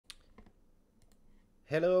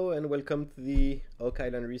Hello and welcome to the Oak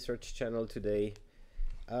Island Research Channel today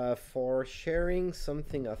for sharing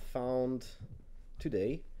something I found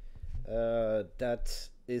today that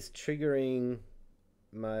is triggering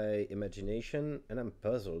my imagination, and I'm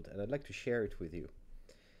puzzled and I'd like to share it with you.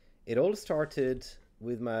 It all started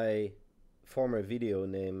with my former video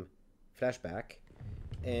named Flashback,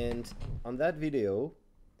 and on that video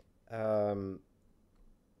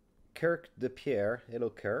Kirk DePierre, hello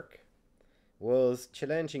Kirk, was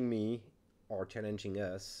challenging me, or challenging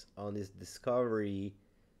us, on his discovery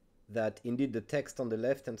that indeed the text on the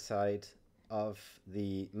left hand side of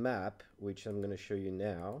the map, which I'm going to show you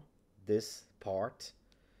now, this part,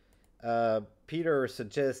 Peter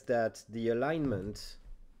suggests that the alignment,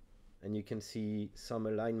 and you can see some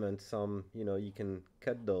alignment, some, you can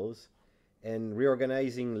cut those, and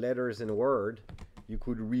reorganizing letters in Word, you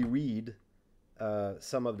could reread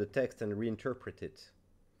some of the text and reinterpret it.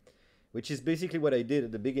 Which is basically what I did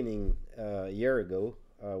at the beginning a year ago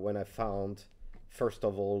when I found, first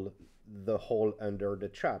of all, the hole under the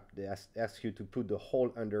trap. They ask you to put the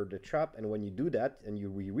hole under the trap, and when you do that and you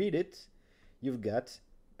reread it, you've got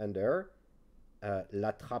under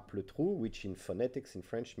l'attrape le trou, which in phonetics in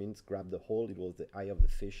French means grab the hole, it was the eye of the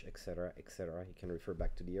fish, etc., etc. You can refer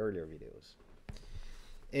back to the earlier videos.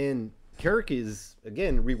 And Kirk is,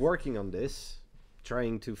 again, reworking on this,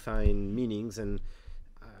 trying to find meanings, and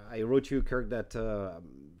I wrote you, Kirk, that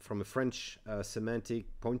from a French semantic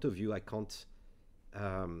point of view, I can't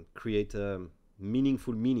create a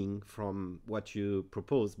meaningful meaning from what you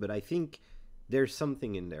propose, but I think there's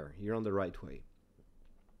something in there. You're on the right way.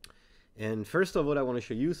 And first of all, I want to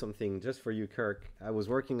show you something just for you, Kirk. I was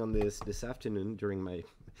working on this afternoon during my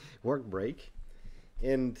work break,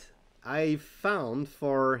 and I found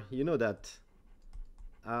for, that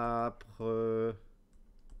après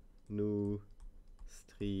nous...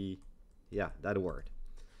 yeah, that word,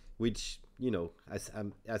 which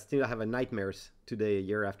I still have nightmares today, a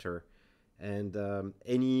year after, and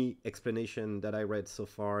any explanation that I read so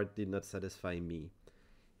far did not satisfy me.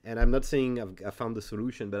 And I'm not saying I found the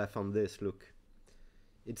solution, but I found this. Look,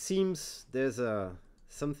 it seems there's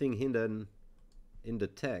something hidden in the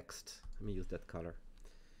text. Let me use that color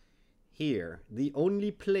here. The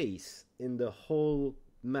only place in the whole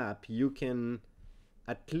map you can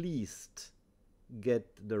at least get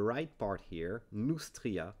the right part here,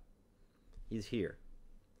 Neustria, is here.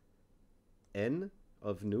 N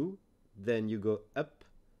of nu, then you go up,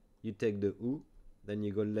 you take the U, then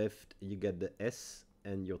you go left, you get the S,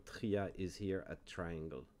 and your tria is here at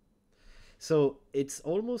triangle. So it's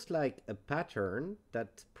almost like a pattern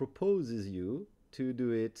that proposes you to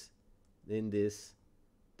do it in this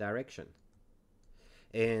direction.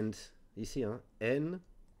 And you see, N,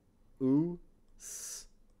 U, S,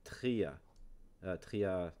 tria.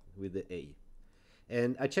 Tria with the A.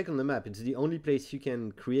 And I checked on the map, it's the only place you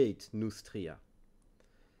can create Neustria.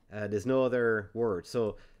 There's no other word.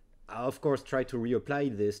 So I, of course, tried to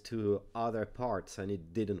reapply this to other parts, and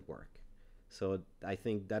it didn't work. So I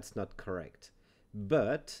think that's not correct.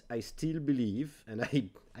 But I still believe, and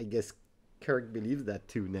I guess Kirk believes that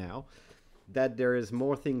too now, that there is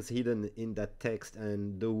more things hidden in that text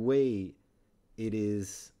and the way it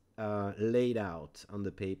is laid out on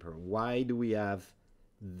the paper. Why do we have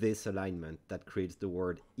this alignment that creates the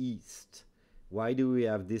word east? Why do we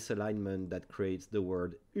have this alignment that creates the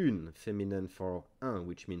word une, feminine for un,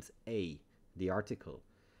 which means a, the article?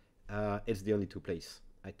 It's the only two places.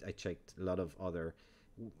 I checked a lot of other.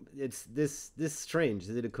 It's this strange.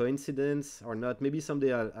 Is it a coincidence or not? Maybe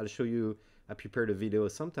someday I'll show you. I prepared a video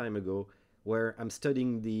some time ago where I'm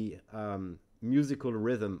studying the musical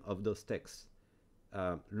rhythm of those texts.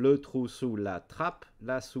 Le trou sous la trappe,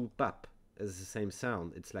 la soupape is the same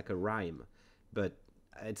sound. It's like a rhyme, but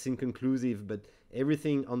it's inconclusive. But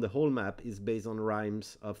everything on the whole map is based on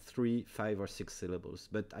rhymes of 3, 5, or 6 syllables.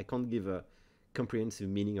 But I can't give a comprehensive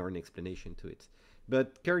meaning or an explanation to it.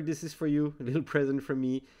 But Kirk, this is for you, a little present from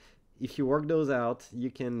me. If you work those out, you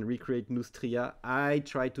can recreate Neustria. I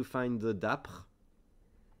try to find the dapre.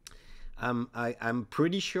 I'm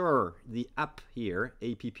pretty sure the app here,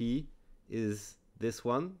 APP, is this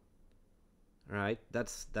one. All right,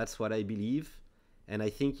 that's what I believe. And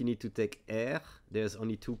I think you need to take R. There's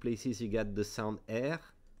only two places you get the sound R.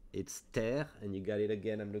 It's terre, and you got it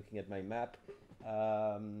again. I'm looking at my map,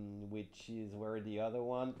 which is where the other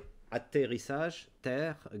one, atterrissage,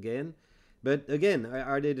 terre again. But again,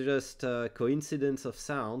 are they just coincidence of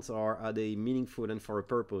sounds, or are they meaningful and for a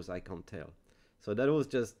purpose? I can't tell. So that was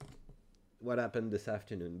just what happened this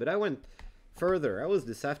afternoon. But I went further. I was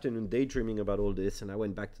this afternoon daydreaming about all this, and I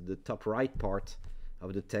went back to the top right part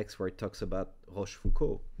of the text where it talks about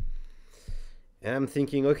Rochefoucauld. And I'm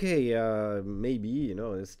thinking, okay, maybe,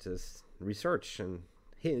 it's just research and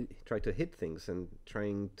try to hit things and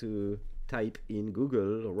trying to type in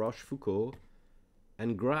Google Rochefoucauld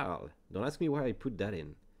and Grail. Don't ask me why I put that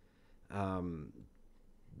in. Um,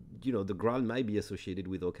 the Grail might be associated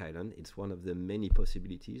with Oak Island. It's one of the many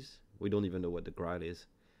possibilities. We don't even know what the Grail is.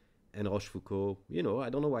 And Rochefoucauld, I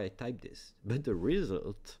don't know why I typed this, but the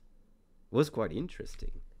result was quite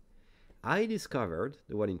interesting. I discovered,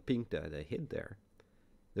 the one in pink that I hid there,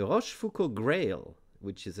 the Rochefoucauld Grail,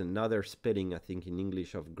 which is another spelling, I think, in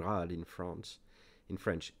English of Graal in French,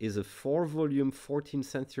 is a 4-volume 14th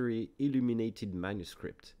century illuminated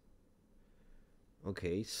manuscript.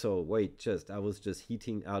 Okay, so wait, I was just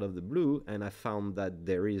hitting out of the blue, and I found that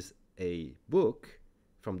there is a book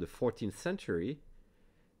from the 14th century,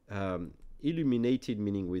 illuminated,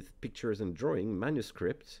 meaning with pictures and drawing,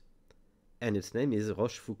 manuscript, and its name is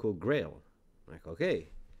Rochefoucauld Grail. Like, okay,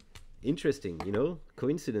 interesting,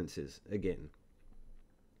 coincidences again.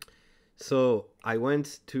 So I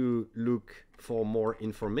went to look for more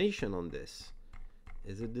information on this.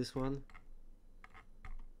 Is it this one?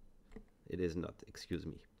 It is not, excuse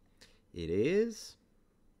me. It is,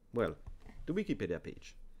 well, the Wikipedia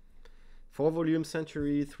page. 4-volume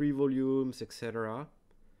century, 3 volumes, etc.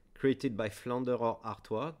 Created by Flandre or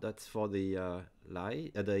Artois. That's for the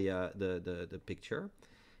the picture,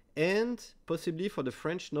 and possibly for the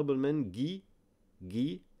French nobleman Guy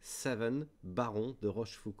VII Baron de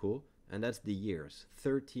Rochefoucauld, and that's the years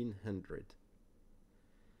 1300.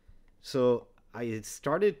 So I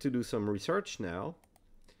started to do some research now,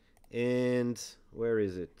 and where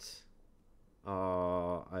is it?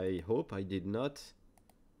 I hope I did not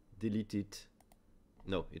delete it.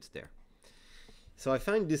 No, it's there. So I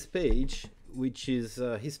find this page, which is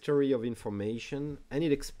a history of information, and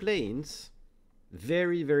it explains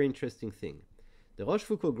very, very interesting thing. The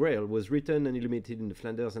Rochefoucauld Grail was written and illuminated in the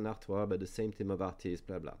Flanders and Artois by the same team of artists,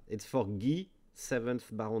 blah, blah. It's for Guy VII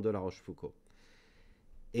Baron de la Rochefoucauld.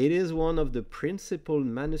 It is one of the principal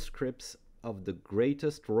manuscripts of the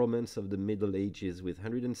greatest romance of the Middle Ages, with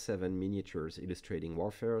 107 miniatures illustrating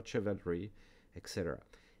warfare, chivalry, etc.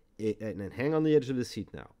 And hang on the edge of the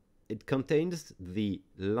seat now. It contains the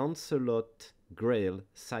Lancelot Grail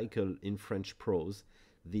cycle in French prose,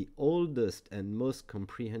 the oldest and most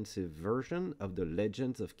comprehensive version of the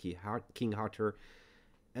legends of King Arthur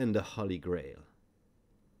and the Holy Grail.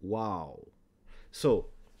 Wow.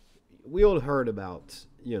 So, we all heard about,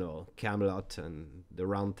 Camelot and the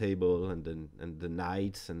Round Table and the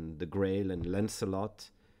knights and the Grail and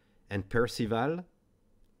Lancelot and Percival,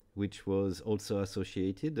 which was also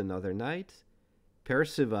associated, another knight.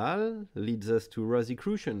 Percival leads us to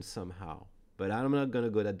Rosicrucians somehow, but I'm not going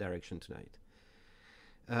to go that direction tonight.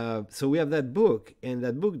 So we have that book, and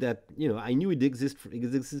that book that, I knew it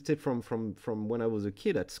existed from when I was a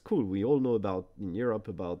kid at school. We all know about, in Europe,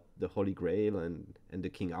 about the Holy Grail and the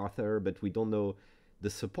King Arthur, but we don't know the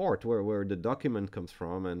support, where the document comes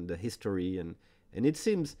from and the history. And it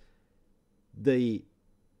seems the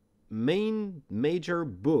major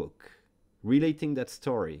book relating that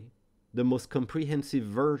story, the most comprehensive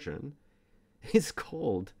version, is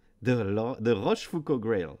called the Rochefoucauld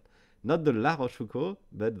Grail. Not the La Rochefoucauld,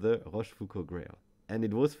 but the Rochefoucauld Grail. And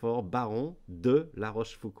it was for Baron de la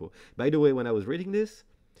Rochefoucauld. By the way, when I was reading this,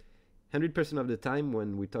 100% of the time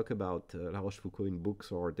when we talk about La Rochefoucauld in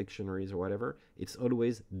books or dictionaries or whatever, it's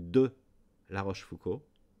always de la Rochefoucauld,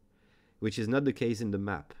 which is not the case in the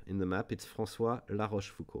map. In the map, it's François La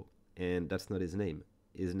Rochefoucauld, and that's not his name.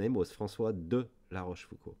 His name was François de la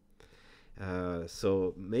Rochefoucauld.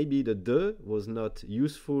 So maybe the de was not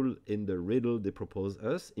useful in the riddle they propose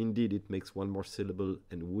us. Indeed, it makes one more syllable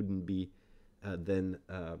and wouldn't be then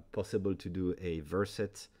possible to do a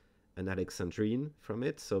verset, an Alexandrine from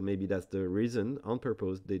it. So maybe that's the reason, on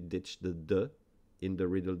purpose, they ditched the de in the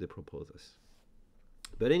riddle they propose us.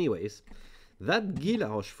 But anyways, that Guy La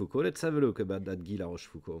Rochefoucauld, let's have a look about that Guy La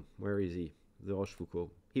Rochefoucauld. Where is he? The Rochefoucauld.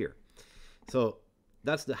 Here. So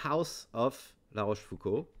that's the house of La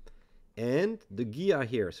Rochefoucauld. And the Guy are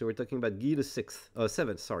here. So we're talking about Guy the 7th. Guy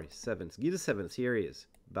the 7th, here he is.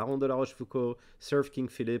 Baron de la Rochefoucauld served King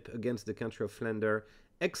Philip against the country of Flanders,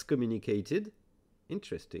 excommunicated.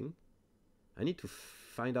 Interesting. I need to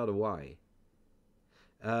find out why.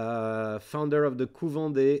 Founder of the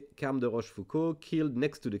Couvent des Carmes de Rochefoucauld, killed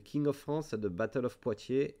next to the King of France at the Battle of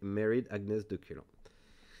Poitiers, married Agnès de Culan.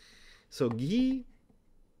 So Guy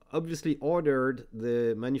obviously ordered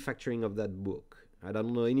the manufacturing of that book. I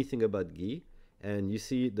don't know anything about Guy. And you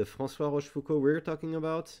see the François Rochefoucauld we're talking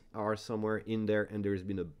about are somewhere in there, and there's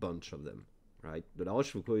been a bunch of them, right? The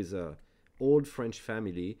Rochefoucauld is an old French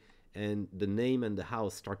family, And the name and the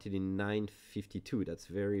house started in 952. That's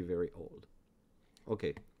very, very old.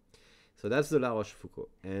 Okay, so that's the La Rochefoucauld.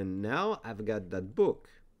 And now I've got that book.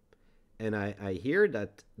 And I hear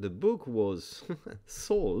that the book was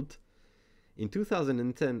sold in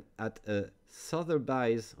 2010 at a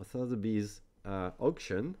Sotheby's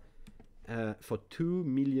auction for £2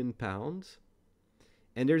 million.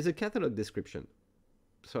 And there's a catalog description.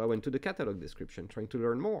 So I went to the catalog description trying to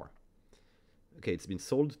learn more. Okay, it's been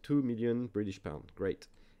sold £2 million British pound. Great.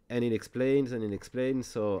 And it explains and it explains.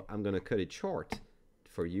 So I'm going to cut it short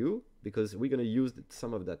for you because we're going to use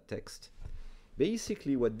some of that text.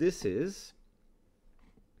 Basically, what this is,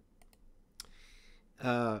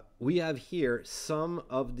 we have here some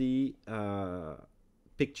of the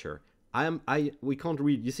picture. We can't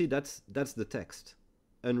read. You see, that's the text,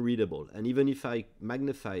 unreadable. And even if I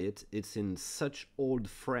magnify it, it's in such old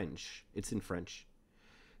French. It's in French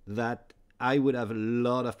that I would have a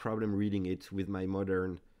lot of problem reading it with my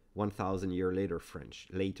modern 1,000 year later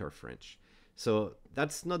French. So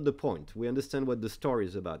that's not the point. We understand what the story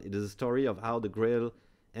is about. It is a story of how the Grail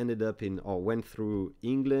ended up in or went through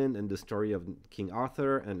England, and the story of King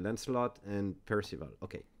Arthur and Lancelot and Percival.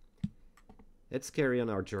 Okay, let's carry on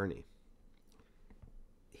our journey.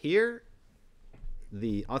 Here,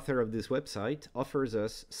 the author of this website offers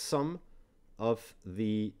us some of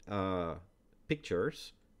the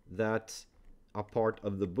pictures that are part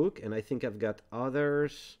of the book, and I think I've got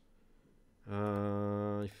others.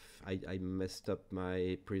 If I messed up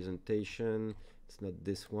my presentation, it's not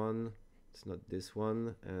this one. It's not this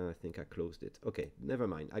one. I think I closed it. Okay, never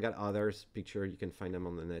mind. I got others picture. You can find them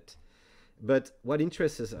on the net. But what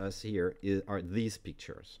interests us here are these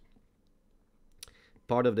pictures.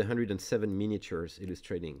 Part of the 107 miniatures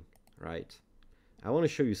illustrating, right? I want to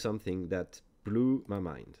show you something that blew my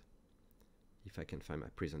mind. If I can find my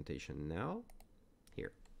presentation now.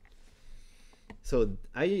 Here. So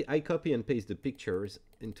I copy and paste the pictures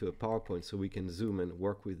into a PowerPoint so we can zoom and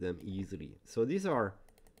work with them easily. So these are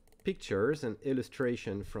pictures and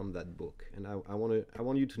illustration from that book, and I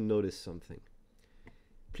want you to notice something.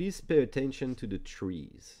 Please pay attention to the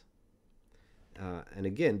trees. And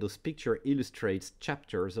again, those pictures illustrates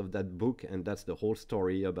chapters of that book, and that's the whole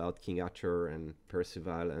story about King Arthur and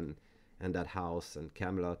Percival and that house and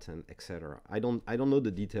Camelot and etc. I don't know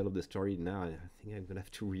the detail of the story now. I think I'm gonna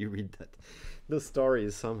have to reread the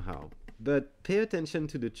stories somehow. But pay attention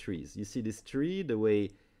to the trees. You see this tree, the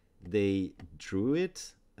way they drew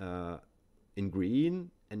it in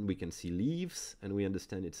green, and we can see leaves, and we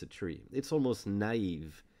understand it's a tree. It's almost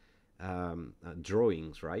naive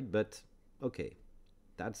drawings, right? But okay,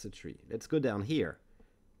 that's a tree. Let's go down here.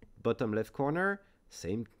 Bottom left corner,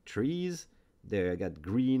 same trees. They got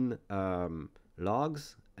green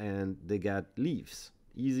logs, and they got leaves.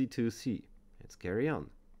 Easy to see. Let's carry on.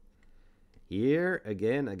 Here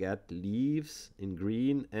again, I got leaves in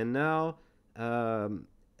green, and now the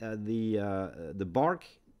bark.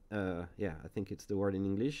 Yeah, I think it's the word in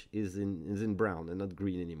English, is in brown and not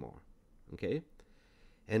green anymore. Okay,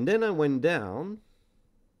 and then I went down,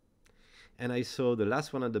 and I saw the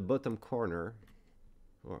last one at the bottom corner,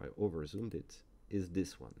 or I over zoomed it, is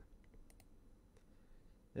this one.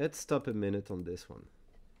 Let's stop a minute on this one.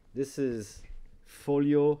 This is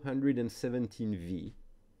Folio 117V,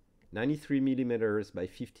 93 millimeters by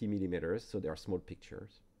 50 millimeters, so they are small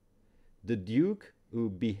pictures. The Duke who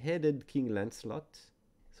beheaded King Lancelot.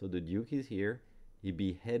 So the Duke is here. He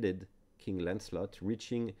beheaded King Lancelot,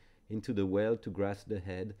 reaching into the well to grasp the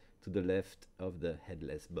head to the left of the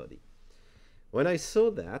headless body. When I saw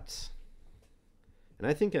that, and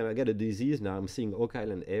I think I got a disease now, I'm seeing Oak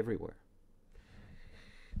Island everywhere.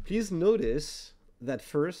 Please notice that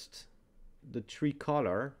first, the tree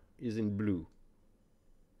color is in blue.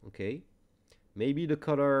 Okay? Maybe the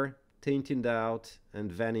color tainted out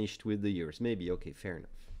and vanished with the years. Maybe, okay, fair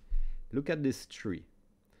enough. Look at this tree.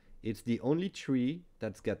 It's the only tree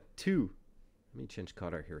that's got two. Let me change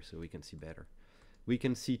color here so we can see better. We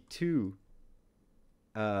can see two,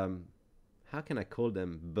 how can I call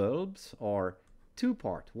them, bulbs, or two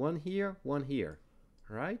part, one here,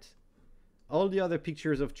 right? All the other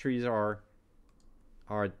pictures of trees are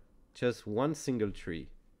just one single tree,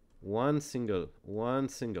 one single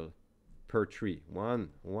per tree, one,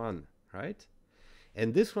 right?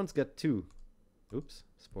 And this one's got two. Oops,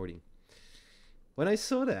 sporting. When I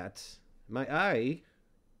saw that, my eye,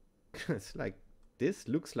 it's like, this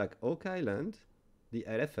looks like Oak Island, the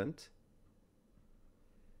elephant,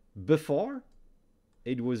 before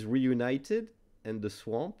it was reunited and the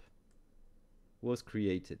swamp was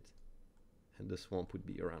created. And the swamp would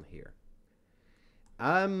be around here.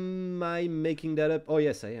 Am I making that up? Oh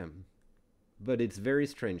yes, I am. but it's very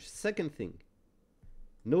strange. Second thing,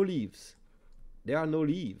 no leaves. There are no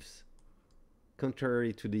leaves,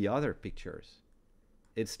 contrary to the other pictures.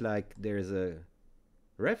 It's like there's a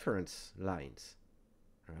reference lines,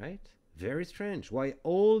 right? Very strange. Why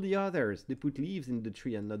all the others, they put leaves in the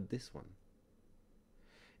tree and not this one?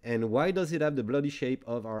 And why does it have the bloody shape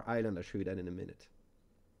of our island? I'll show you that in a minute.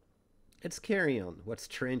 Let's carry on. What's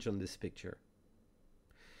strange on this picture?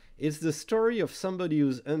 It's the story of somebody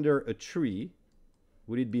who's under a tree.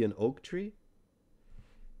 Would it be an oak tree?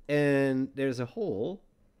 And there's a hole.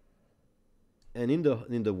 And in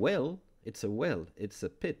the well, it's a well, it's a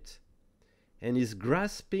pit. And he's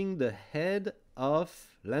grasping the head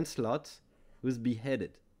of Lancelot, who's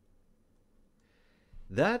beheaded.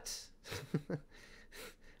 That...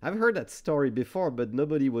 I've heard that story before, but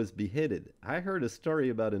nobody was beheaded. I heard a story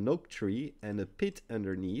about an oak tree and a pit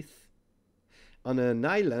underneath on an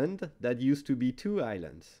island that used to be two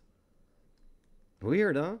islands.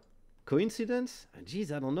 Weird, huh? Coincidence?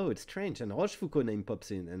 Geez, I don't know. It's strange. And Rochefoucauld name pops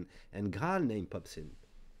in, and Grail name pops in.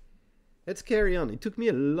 Let's carry on. It took me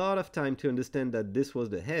a lot of time to understand that this was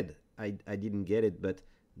the head. I didn't get it, but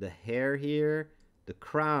the hair here, the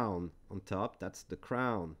crown on top, that's the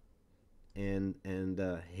crown. And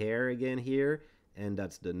the hair again here, and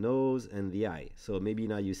that's the nose and the eye. So maybe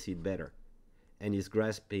now you see it better. And he's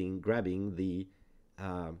grabbing the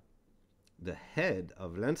head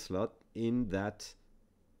of Lancelot in that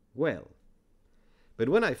well. But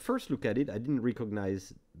when I first looked at it, I didn't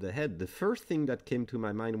recognize the head. The first thing that came to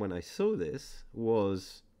my mind when I saw this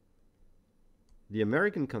was the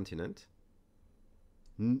American continent,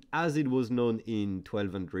 as it was known in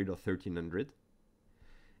 1200 or 1300.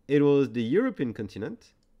 It was the European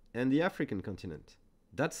continent and the African continent.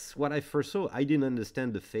 That's what I first saw. I didn't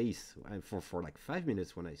understand the face for like 5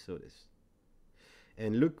 minutes when I saw this.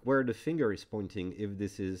 And look where the finger is pointing. If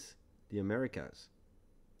this is the Americas,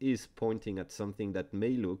 is pointing at something that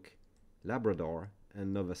may look Labrador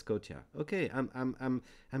and Nova Scotia. Okay, I'm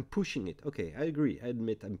pushing it. Okay, I agree. I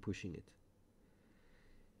admit I'm pushing it.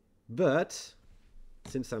 But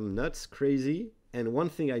since I'm nuts, crazy, and one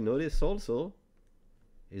thing I noticed also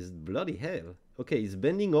is bloody hell. Okay, he's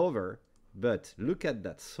bending over, but look at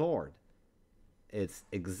that sword. It's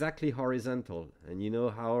exactly horizontal. And you know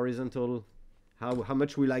how horizontal, how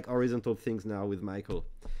much we like horizontal things now with Michael.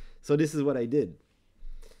 So this is what I did.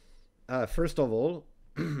 First of all,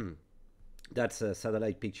 that's a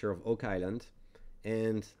satellite picture of Oak Island.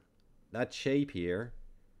 And that shape here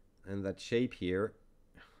and that shape here,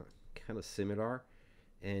 kind of similar.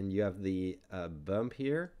 And you have the bump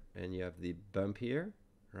here and you have the bump here.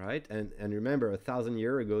 Right, and remember, 1,000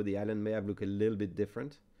 years ago, the island may have looked a little bit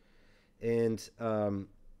different, and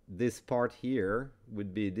this part here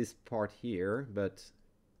would be this part here, but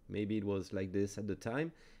maybe it was like this at the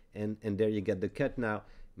time, and there you get the cut. Now,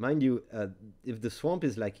 mind you, if the swamp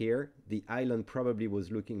is like here, the island probably was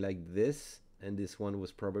looking like this, and this one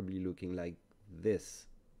was probably looking like this.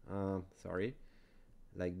 Sorry,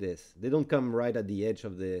 like this. They don't come right at the edge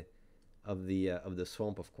of the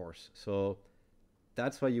swamp, of course. So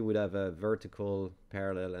that's why you would have a vertical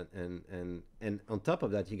parallel, and on top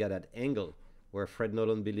of that you got that angle where Fred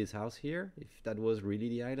Nolan built his house here. If that was really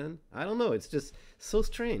the island, I don't know. It's just so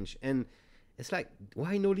strange, and it's like,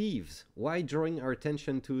 why no leaves? Why drawing our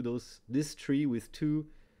attention to this tree with two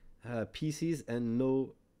pieces and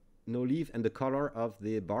no leaf, and the color of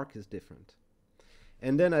the bark is different?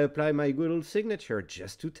 And then I apply my good old signature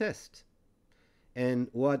just to test. And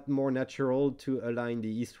what more natural to align the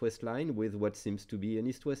east-west line with what seems to be an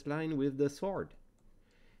east-west line with the sword?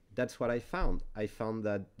 That's what I found. I found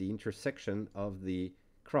that the intersection of the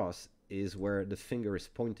cross is where the finger is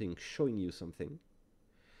pointing, showing you something.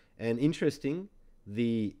 And interesting,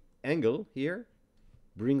 the angle here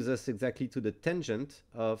brings us exactly to the tangent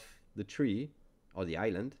of the tree, or the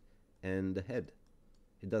island, and the head.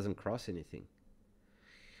 It doesn't cross anything.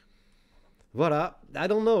 Voilà, I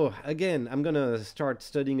don't know. Again, I'm going to start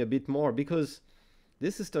studying a bit more, because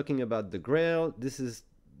this is talking about the Grail. This is,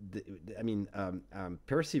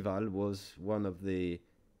 Percival was one of the,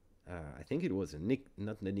 I think it was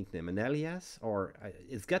not a nickname, an alias, or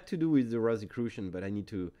it's got to do with the Rosicrucian, but I need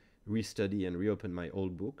to restudy and reopen my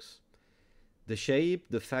old books. The shape,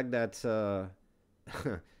 the fact that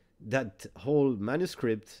that whole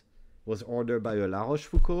manuscript was ordered by La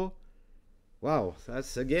Rochefoucauld. Wow,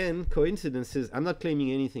 that's, again, coincidences. I'm not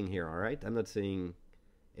claiming anything here, all right? I'm not saying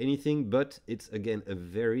anything, but it's, again, a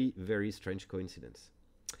very, very strange coincidence.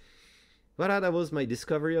 Voilà, that was my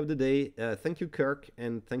discovery of the day. Thank you, Kirk,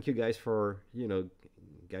 and thank you guys for,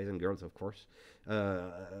 guys and girls, of course,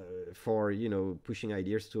 for, pushing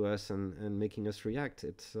ideas to us and making us react.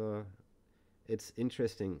 It's it's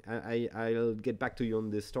interesting. I'll get back to you on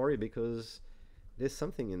this story because there's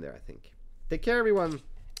something in there, I think. Take care, everyone.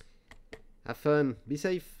 Have fun. Be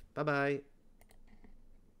safe. Bye bye.